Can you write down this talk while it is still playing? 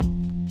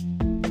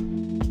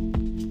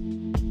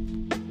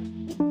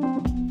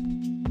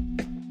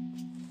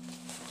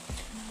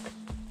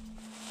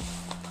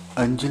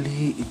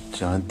अंजलि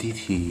जानती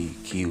थी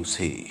कि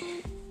उसे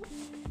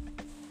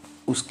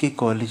उसके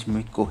कॉलेज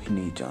में कोई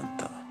नहीं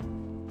जानता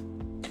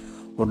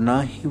और ना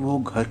ही वो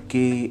घर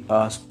के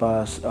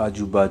आसपास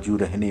आजू बाजू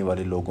रहने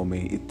वाले लोगों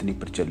में इतनी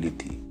प्रचलित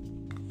थी।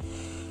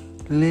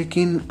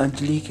 लेकिन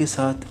अंजलि के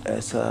साथ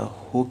ऐसा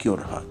हो क्यों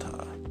रहा था,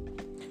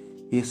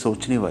 ये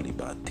सोचने वाली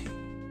बात थी।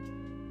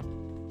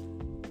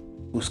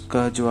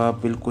 उसका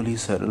जवाब बिल्कुल ही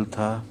सरल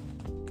था,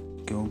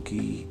 क्योंकि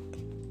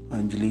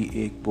अंजलि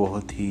एक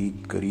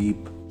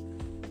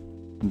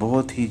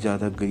बहुत ही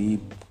ज़्यादा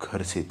गरीब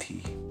घर से थी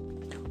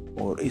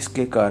और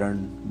इसके कारण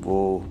वो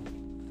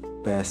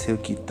पैसे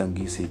की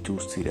तंगी से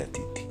जूझती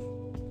रहती थी।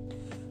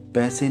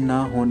 पैसे ना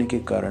होने के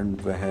कारण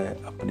वह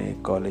अपने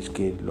कॉलेज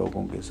के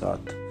लोगों के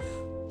साथ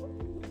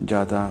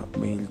ज़्यादा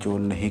मेल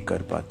जोल नहीं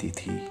कर पाती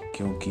थी,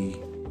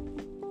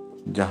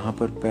 क्योंकि जहाँ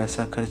पर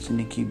पैसा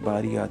खर्चने की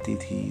बारी आती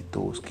थी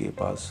तो उसके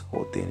पास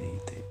होते नहीं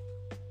थे।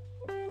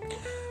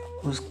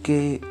 उसके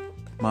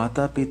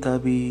माता पिता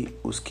भी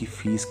उसकी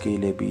फीस के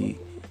लिए भी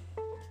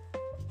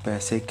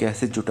पैसे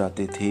कैसे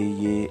जुटाते थे,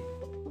 ये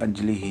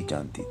अंजलि ही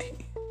जानती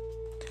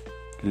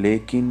थी।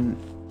 लेकिन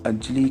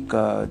अंजलि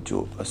का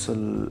जो असल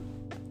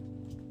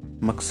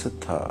मकसद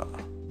था,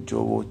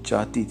 जो वो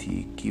चाहती थी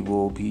कि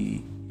वो भी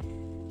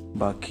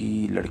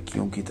बाकी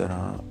लड़कियों की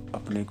तरह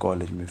अपने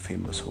कॉलेज में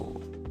फेमस हो।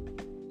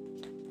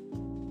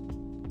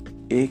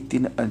 एक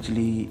दिन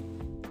अंजलि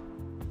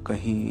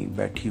कहीं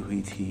बैठी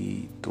हुई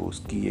थी तो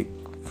उसकी एक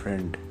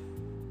फ्रेंड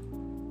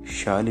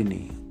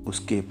शालिनी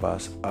उसके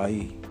पास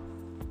आई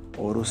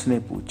और उसने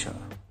पूछा,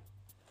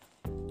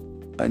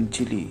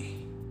 अंजलि,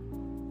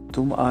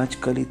 तुम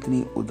आजकल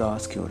इतनी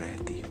उदास क्यों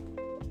रहती हो?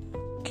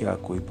 क्या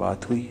कोई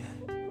बात हुई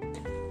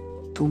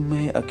है?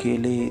 तुम्हें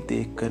अकेले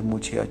देखकर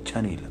मुझे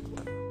अच्छा नहीं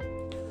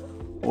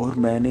लगता और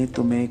मैंने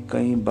तुम्हें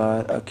कई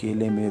बार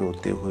अकेले में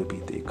रोते हुए भी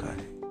देखा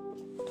है।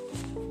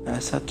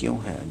 ऐसा क्यों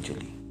है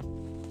अंजलि?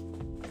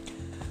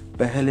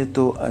 पहले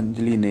तो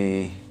अंजलि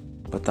ने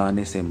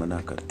बताने से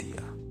मना कर दिया।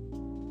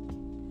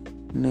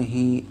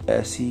 नहीं,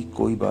 ऐसी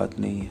कोई बात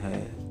नहीं है,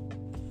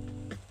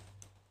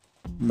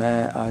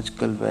 मैं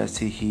आजकल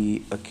वैसे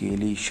ही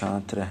अकेली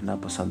शांत रहना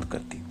पसंद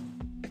करती हूँ।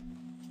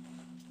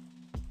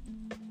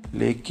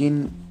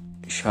 लेकिन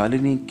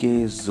शालिनी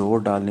के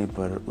जोर डालने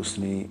पर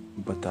उसने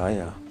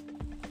बताया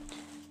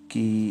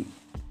कि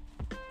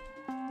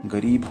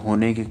गरीब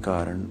होने के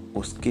कारण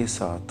उसके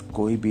साथ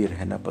कोई भी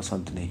रहना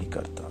पसंद नहीं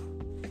करता,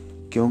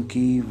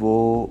 क्योंकि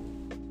वो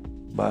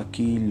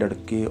बाकी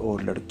लड़के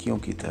और लड़कियों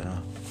की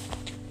तरह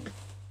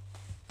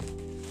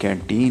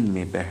कैंटीन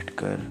में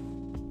बैठकर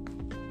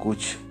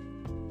कुछ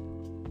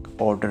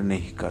ऑर्डर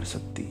नहीं कर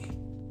सकती,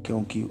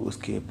 क्योंकि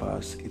उसके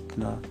पास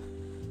इतना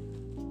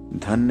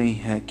धन नहीं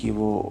है कि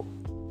वो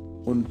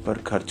उन पर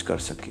खर्च कर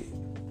सके।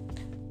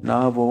 ना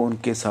वो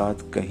उनके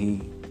साथ कहीं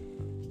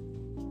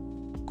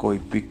कोई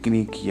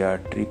पिकनिक या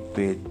ट्रिप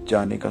पे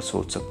जाने का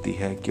सोच सकती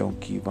है,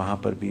 क्योंकि वहाँ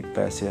पर भी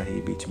पैसा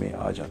ही बीच में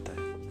आ जाता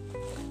है।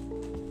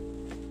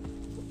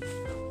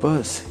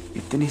 बस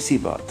इतनी सी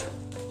बात,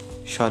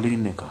 शालिनी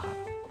ने कहा।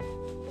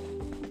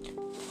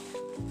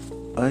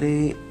 अरे,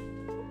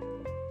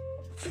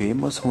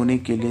 फेमस होने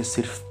के लिए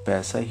सिर्फ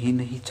पैसा ही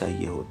नहीं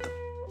चाहिए होता।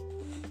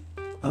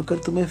 अगर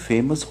तुम्हें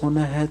फेमस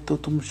होना है तो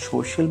तुम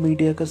सोशल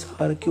मीडिया का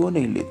सहारा क्यों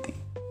नहीं लेती?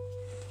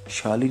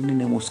 शालिनी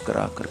ने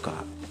मुस्कुरा कर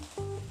कहा।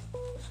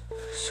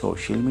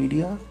 Social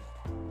media?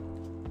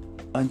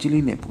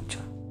 अंजलि ने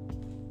पूछा।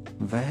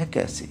 वह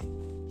कैसे?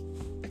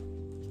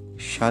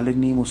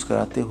 शालिनी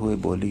मुस्कुराते हुए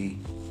बोली,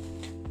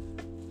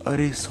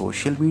 अरे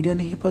सोशल मीडिया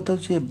नहीं पता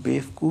तुझे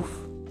बेवकूफ?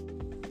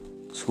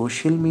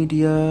 सोशल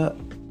मीडिया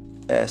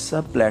ऐसा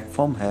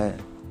प्लेटफॉर्म है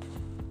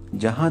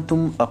जहां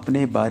तुम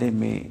अपने बारे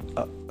में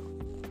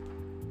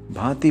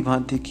भांति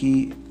भांति की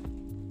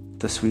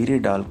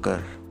तस्वीरें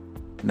डालकर,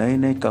 नए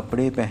नए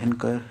कपड़े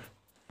पहनकर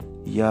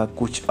या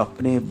कुछ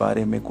अपने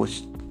बारे में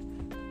कुछ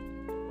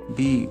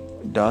भी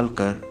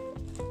डालकर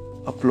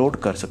अपलोड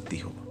कर सकती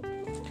हो।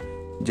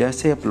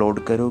 जैसे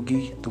अपलोड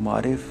करोगी,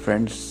 तुम्हारे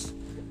फ्रेंड्स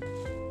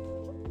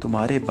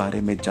तुम्हारे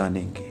बारे में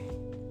जानेंगे।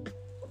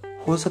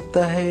 हो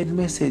सकता है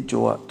इनमें से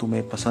जो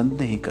तुम्हें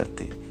पसंद नहीं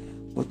करते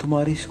वो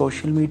तुम्हारी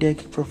सोशल मीडिया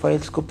की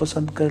प्रोफाइल्स को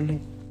पसंद कर लें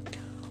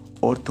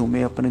और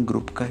तुम्हें अपने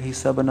ग्रुप का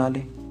हिस्सा बना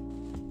लें।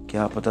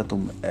 क्या पता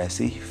तुम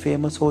ऐसे ही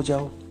फेमस हो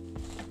जाओ।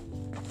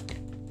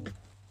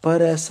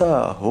 पर ऐसा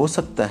हो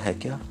सकता है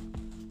क्या?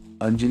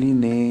 अंजलि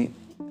ने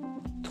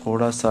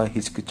थोड़ा सा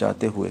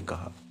हिचकिचाते हुए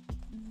कहा।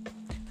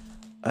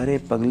 अरे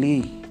पगली,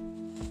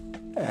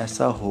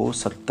 ऐसा हो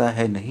सकता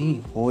है नहीं,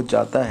 हो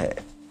जाता है।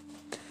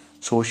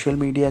 सोशल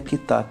मीडिया की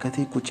ताकत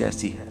ही कुछ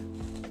ऐसी है,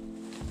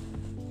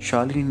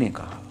 शालिनी ने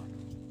कहा।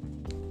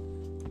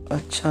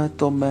 अच्छा,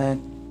 तो मैं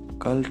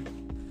कल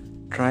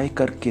ट्राई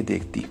करके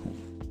देखती हूँ।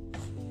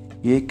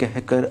 ये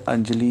कहकर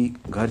अंजलि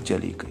घर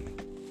चली गई।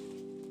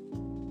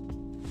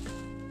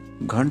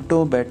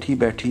 घंटों बैठी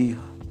बैठी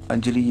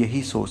अंजलि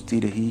यही सोचती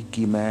रही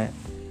कि मैं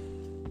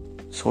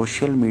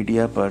सोशल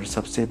मीडिया पर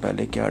सबसे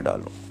पहले क्या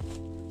डालूं।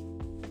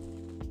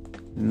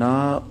 ना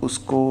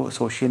उसको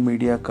सोशल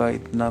मीडिया का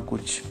इतना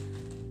कुछ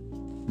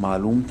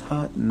मालूम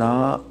था, ना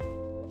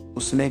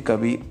उसने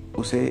कभी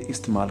उसे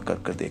इस्तेमाल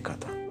कर देखा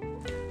था।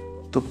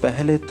 तो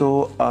पहले तो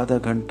आधा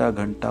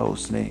घंटा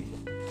उसने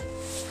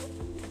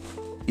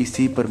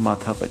इसी पर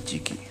माथापच्ची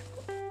की।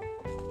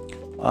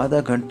 आधा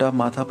घंटा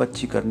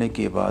माथापच्ची करने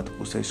के बाद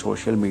उसे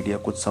सोशल मीडिया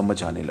कुछ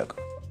समझ आने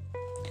लगा।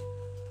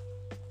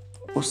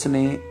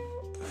 उसने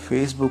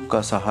फेसबुक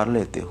का सहारा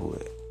लेते हुए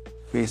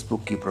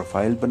फेसबुक की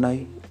प्रोफाइल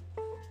बनाई,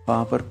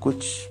 वहां पर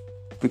कुछ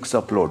पिक्स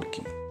अपलोड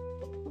की।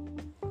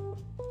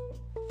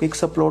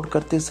 पिक्स अपलोड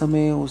करते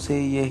समय उसे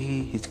यही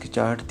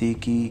हिचकिचाहट थी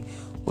कि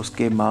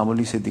उसके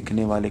मामूली से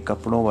दिखने वाले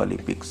कपड़ों वाली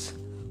पिक्स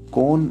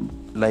कौन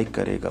लाइक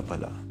करेगा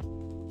भला।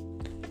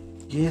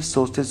 ये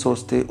सोचते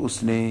सोचते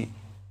उसने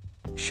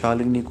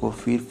शालिनी को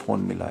फिर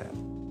फोन मिलाया।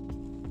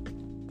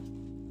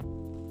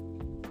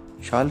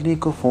 शालिनी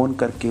को फोन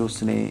करके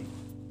उसने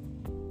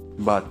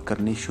बात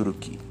करनी शुरू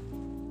की।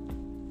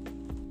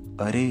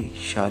 अरे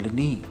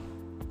शालिनी,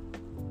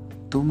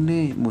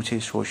 तुमने मुझे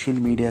सोशल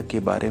मीडिया के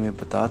बारे में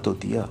बता तो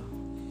दिया,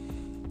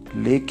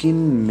 लेकिन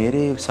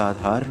मेरे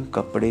साधारण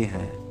कपड़े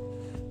हैं,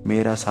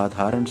 मेरा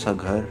साधारण सा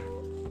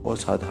घर और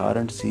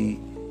साधारण सी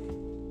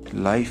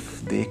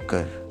लाइफ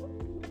देखकर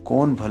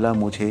कौन भला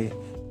मुझे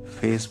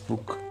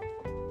फेसबुक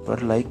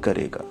पर लाइक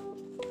करेगा,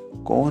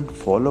 कौन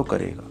फॉलो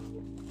करेगा।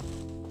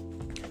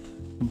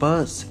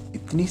 बस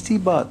इतनी सी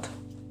बात,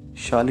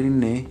 शालिनी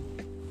ने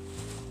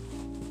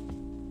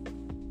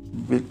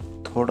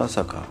थोड़ा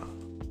सा कहा।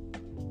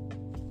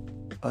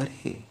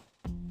 अरे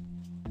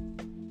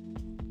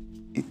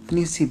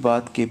इतनी सी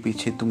बात के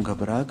पीछे तुम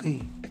घबरा गई।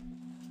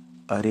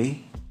 अरे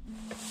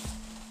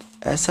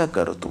ऐसा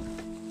करो,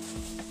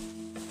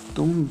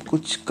 तुम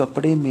कुछ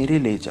कपड़े मेरे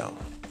ले जाओ।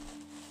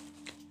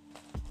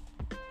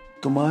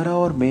 तुम्हारा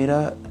और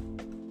मेरा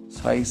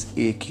साइज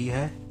एक ही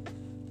है।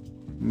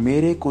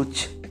 मेरे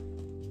कुछ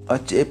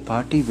अच्छे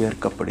पार्टी वेयर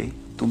कपड़े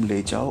तुम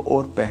ले जाओ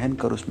और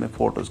पहनकर उसमें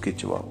फोटोज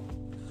खिंचवाओ।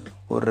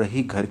 और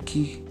रही घर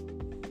की,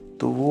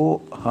 तो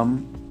वो हम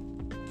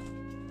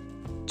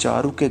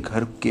चारू के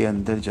घर के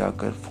अंदर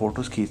जाकर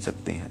फोटोज खींच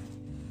सकते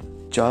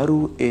हैं।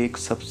 चारू एक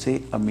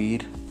सबसे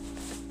अमीर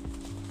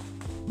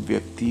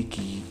व्यक्ति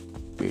की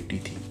बेटी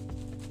थी।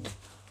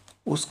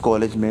 उस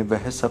कॉलेज में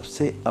वह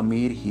सबसे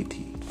अमीर ही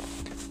थी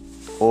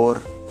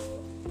और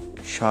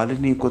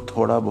शालिनी को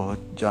थोड़ा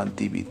बहुत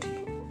जानती भी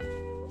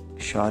थी।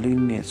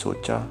 शालिनी ने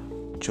सोचा,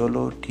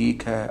 चलो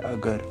ठीक है,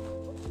 अगर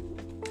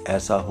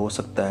ऐसा हो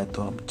सकता है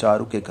तो हम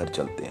चारू के घर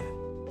चलते हैं।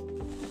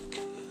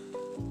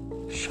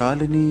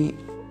 शालिनी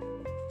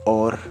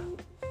और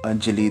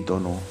अंजलि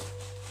दोनों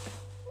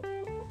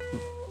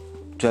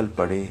चल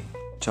पड़े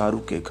चारू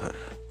के घर।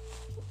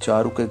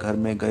 चारू के घर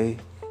में गए,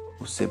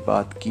 उससे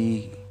बात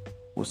की,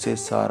 उसे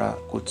सारा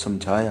कुछ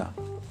समझाया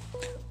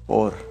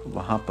और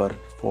वहां पर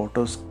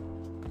फोटोज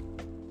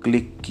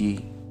क्लिक की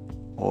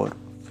और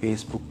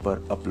फेसबुक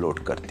पर अपलोड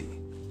कर दी।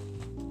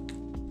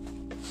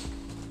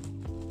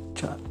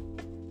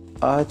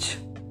 आज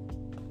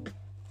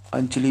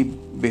अंजलि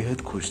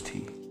बेहद खुश थी।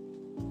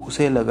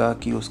 उसे लगा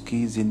कि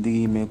उसकी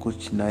जिंदगी में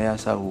कुछ नया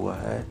सा हुआ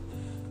है।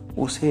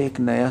 उसे एक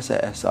नया सा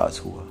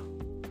एहसास हुआ।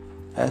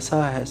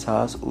 ऐसा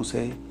एहसास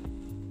उसे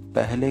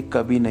पहले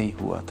कभी नहीं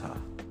हुआ था।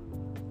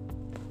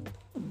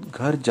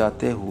 घर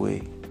जाते हुए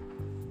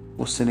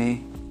उसने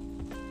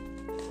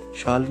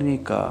शालिनी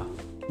का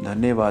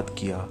धन्यवाद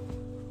किया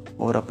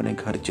और अपने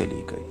घर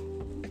चली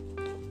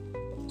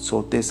गई।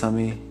 सोते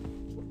समय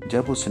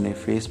जब उसने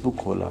फेसबुक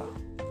खोला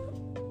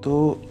तो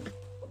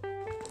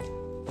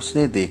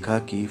उसने देखा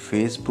कि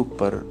फेसबुक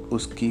पर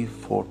उसकी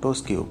फोटोज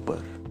के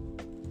ऊपर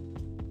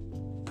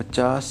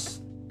 50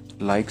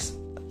 लाइक्स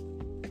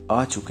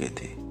आ चुके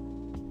थे।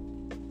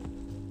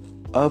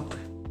 अब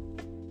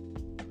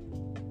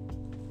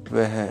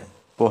वह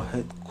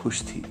बहुत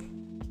खुश थी।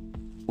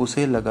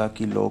 उसे लगा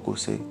कि लोग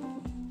उसे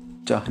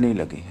चाहने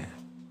लगे हैं।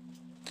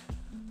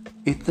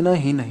 इतना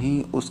ही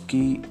नहीं,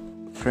 उसकी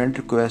फ्रेंड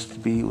रिक्वेस्ट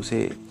भी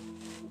उसे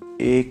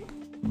एक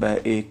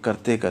बाय एक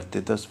करते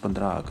करते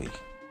 10-15 आ गई।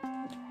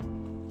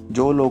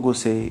 जो लोग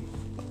उसे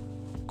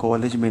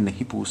कॉलेज में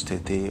नहीं पूछते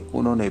थे,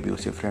 उन्होंने भी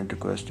उसे फ्रेंड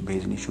रिक्वेस्ट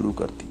भेजनी शुरू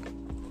कर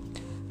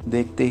दी।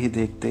 देखते ही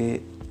देखते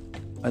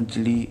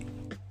अंजलि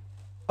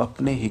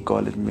अपने ही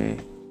कॉलेज में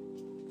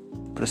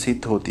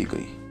प्रसिद्ध होती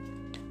गई।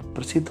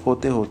 प्रसिद्ध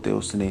होते होते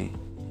उसने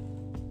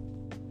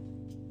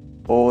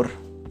और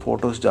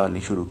फोटोज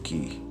डालनी शुरू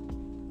की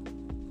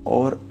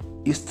और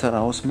इस तरह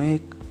उसमें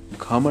एक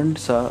घमंड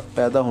सा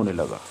पैदा होने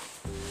लगा।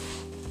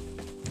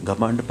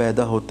 घमंड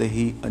पैदा होते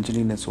ही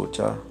अंजलि ने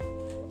सोचा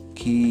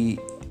कि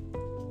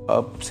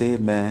अब से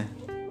मैं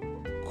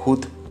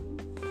खुद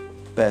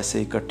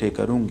पैसे इकट्ठे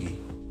करूंगी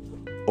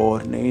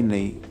और नई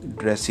नई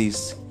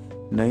ड्रेसेस,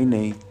 नई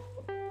नई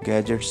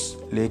गैजेट्स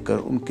लेकर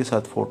उनके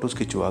साथ फोटोज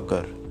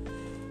खिंचवाकर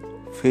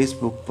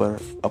फेसबुक पर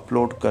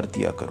अपलोड कर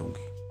दिया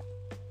करूंगी।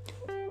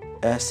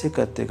 ऐसे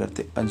करते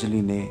करते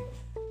अंजलि ने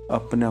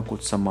अपना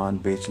कुछ सामान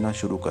बेचना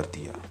शुरू कर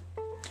दिया।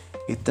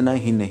 इतना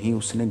ही नहीं,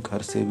 उसने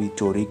घर से भी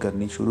चोरी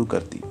करनी शुरू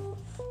कर दी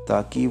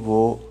ताकि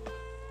वो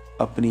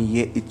अपनी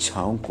ये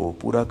इच्छाओं को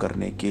पूरा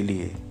करने के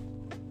लिए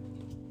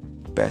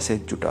पैसे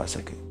जुटा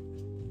सके।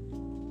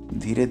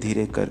 धीरे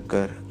धीरे कर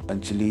कर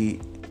अंजलि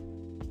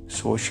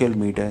सोशल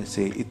मीडिया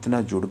से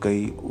इतना जुड़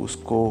गई,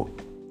 उसको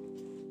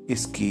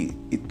इसकी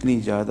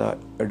इतनी ज़्यादा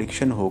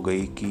एडिक्शन हो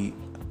गई कि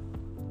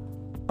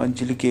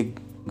अंजलि के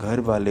घर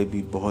वाले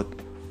भी बहुत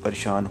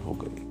परेशान हो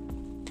गए।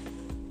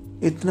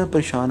 इतना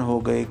परेशान हो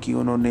गए कि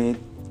उन्होंने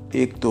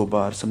 1-2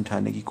 बार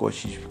समझाने की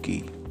कोशिश की,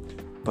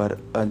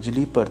 पर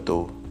अंजलि पर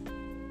तो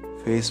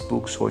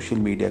फेसबुक सोशल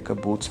मीडिया का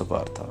भूत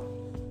सवार था।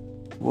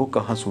 वो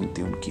कहाँ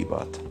सुनती उनकी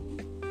बात।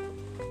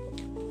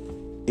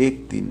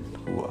 एक दिन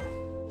हुआ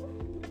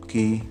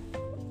कि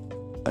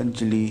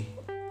अंजलि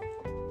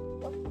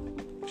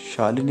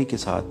शालिनी के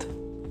साथ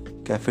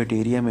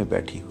कैफेटेरिया में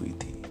बैठी हुई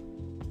थी।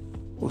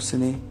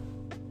 उसने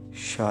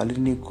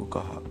शालिनी को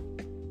कहा,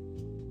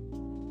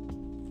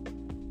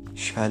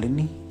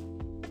 शालिनी,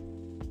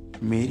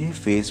 मेरे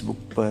फेसबुक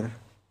पर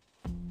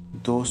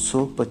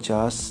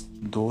 250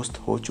 दोस्त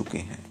हो चुके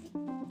हैं।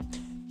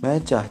 मैं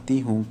चाहती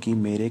हूं कि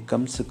मेरे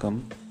कम से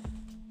कम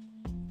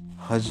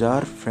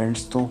 1000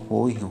 फ्रेंड्स तो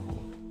हो ही हो,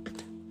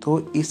 तो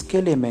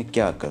इसके लिए मैं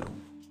क्या करूं?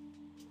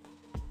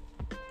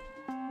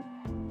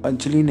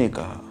 अंजलि ने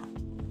कहा,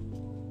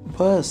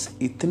 बस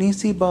इतनी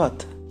सी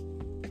बात?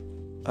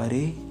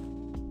 अरे,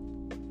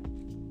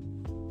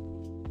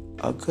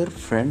 अगर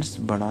फ्रेंड्स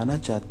बनाना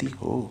चाहती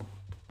हो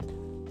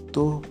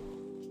तो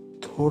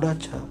थोड़ा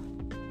सा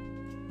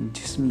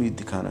जिस्म भी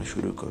दिखाना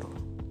शुरू करो।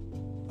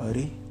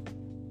 अरे,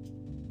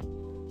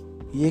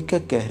 ये क्या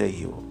कह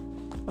रही हो?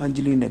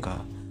 अंजलि ने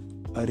कहा,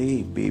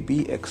 अरे बेबी,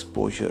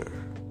 एक्सपोजर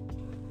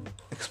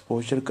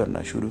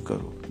करना शुरू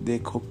करो।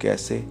 देखो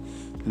कैसे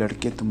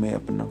लड़के तुम्हें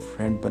अपना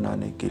फ्रेंड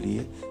बनाने के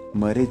लिए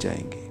मरे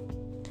जाएंगे।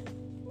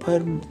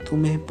 पर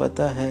तुम्हें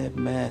पता है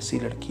मैं ऐसी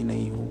लड़की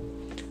नहीं हूं,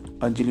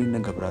 अंजलि ने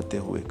घबराते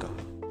हुए कहा।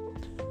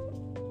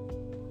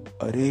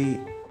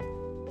 अरे,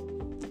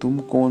 तुम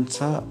कौन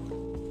सा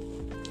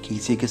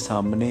किसी के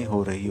सामने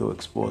हो रही हो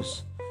एक्सपोज?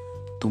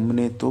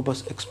 तुमने तो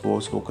बस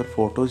एक्सपोज होकर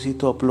फोटोज ही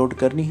तो अपलोड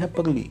करनी है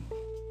पगली।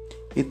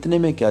 इतने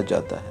में क्या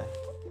जाता है?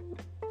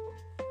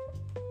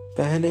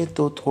 पहले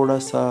तो थोड़ा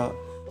सा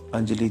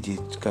अंजलि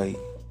झिझकाई,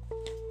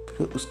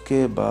 फिर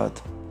उसके बाद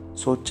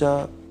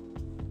सोचा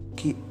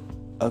कि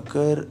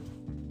अगर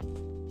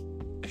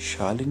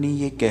शालिनी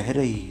ये कह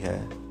रही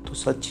है तो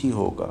सच ही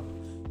होगा,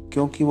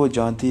 क्योंकि वो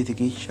जानती थी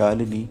कि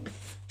शालिनी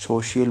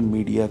सोशल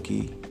मीडिया की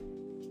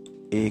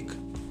एक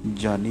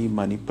जानी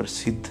मानी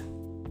प्रसिद्ध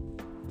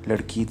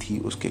लड़की थी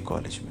उसके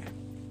कॉलेज में।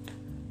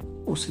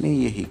 उसने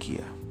यही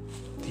किया।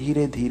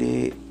 धीरे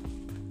धीरे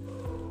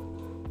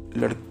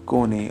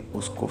लड़कों ने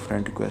उसको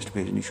फ्रेंड रिक्वेस्ट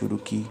भेजनी शुरू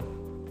की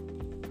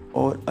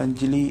और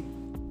अंजलि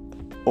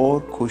और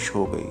खुश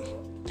हो गई।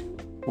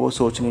 वो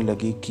सोचने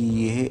लगी कि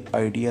यह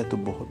आइडिया तो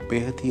बहुत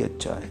बेहद ही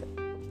अच्छा है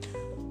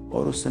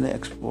और उसने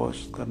एक्सपोज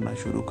करना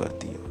शुरू कर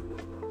दिया।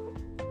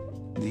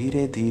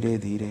 धीरे धीरे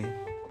धीरे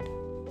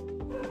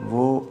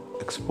वो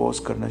एक्सपोज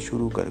करना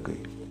शुरू कर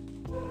गई।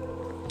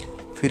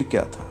 फिर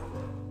क्या था,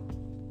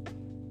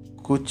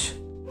 कुछ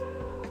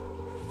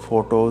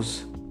फोटोज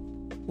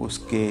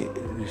उसके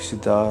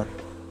रिश्तेदार,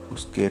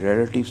 उसके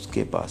रिलेटिव्स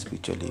के पास भी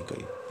चली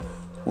गई।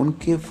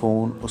 उनके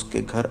फ़ोन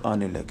उसके घर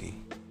आने लगे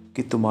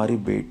कि तुम्हारी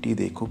बेटी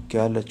देखो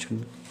क्या लक्षण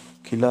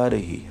खिला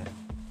रही है,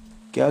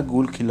 क्या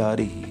गुल खिला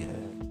रही है।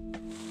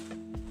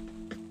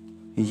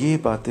 ये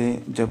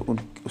बातें जब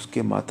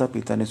उसके माता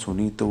पिता ने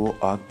सुनी तो वो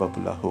आग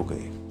बबूला हो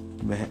गए।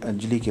 वह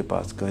अंजलि के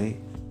पास गए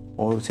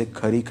और उसे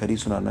खरी खरी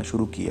सुनाना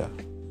शुरू किया।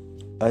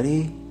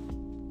 अरे,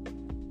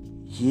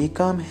 ये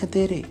काम है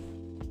तेरे?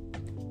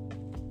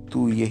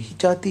 तू यही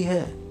चाहती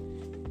है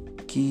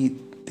कि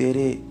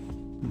तेरे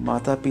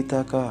माता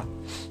पिता का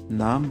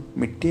नाम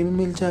मिट्टी में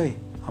मिल जाए?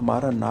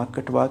 हमारा नाक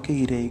कटवा के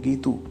ही रहेगी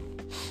तू।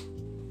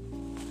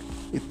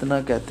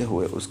 इतना कहते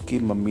हुए उसकी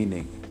मम्मी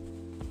ने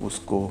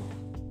उसको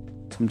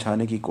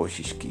समझाने की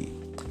कोशिश की,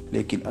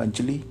 लेकिन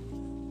अंजलि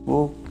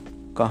वो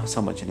कहाँ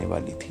समझने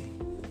वाली थी।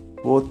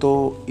 वो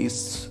तो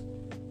इस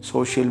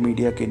सोशल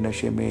मीडिया के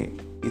नशे में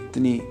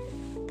इतनी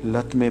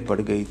लत में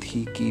पड़ गई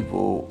थी कि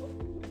वो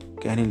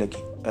कहने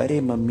लगी,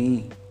 अरे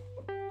मम्मी,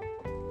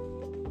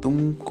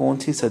 तुम कौन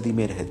सी सदी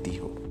में रहती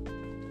हो?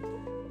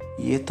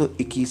 ये तो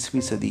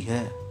 21वीं सदी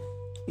है।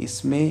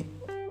 इसमें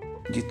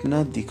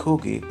जितना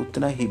दिखोगे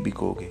उतना ही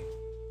बिकोगे।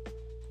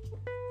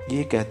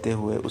 ये कहते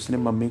हुए उसने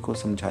मम्मी को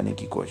समझाने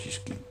की कोशिश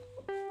की।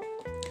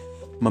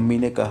 मम्मी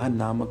ने कहा,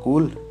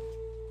 नामकूल,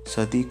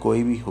 सदी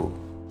कोई भी हो,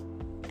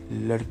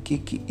 लड़की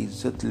की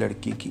इज्जत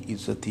लड़की की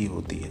इज्जत ही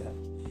होती है।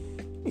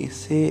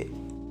 इसे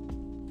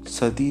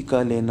सदी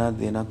का लेना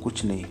देना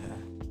कुछ नहीं है।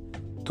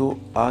 तो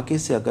आगे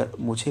से अगर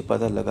मुझे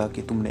पता लगा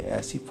कि तुमने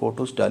ऐसी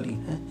फोटोज डाली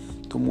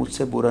हैं तो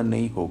मुझसे बुरा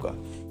नहीं होगा।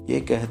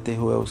 ये कहते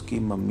हुए उसकी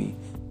मम्मी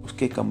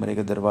उसके कमरे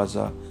का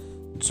दरवाज़ा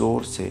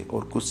जोर से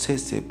और गुस्से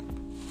से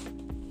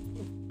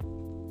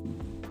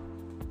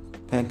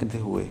फेंकते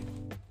हुए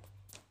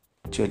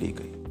चली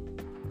गई।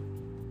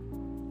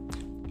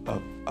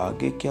 अब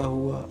आगे क्या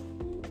हुआ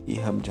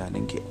ये हम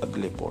जानेंगे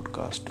अगले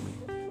पॉडकास्ट में।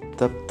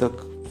 तब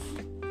तक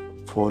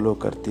फॉलो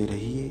करते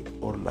रहिए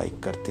और लाइक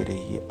करते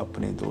रहिए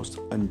अपने दोस्त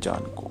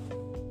अनजान को।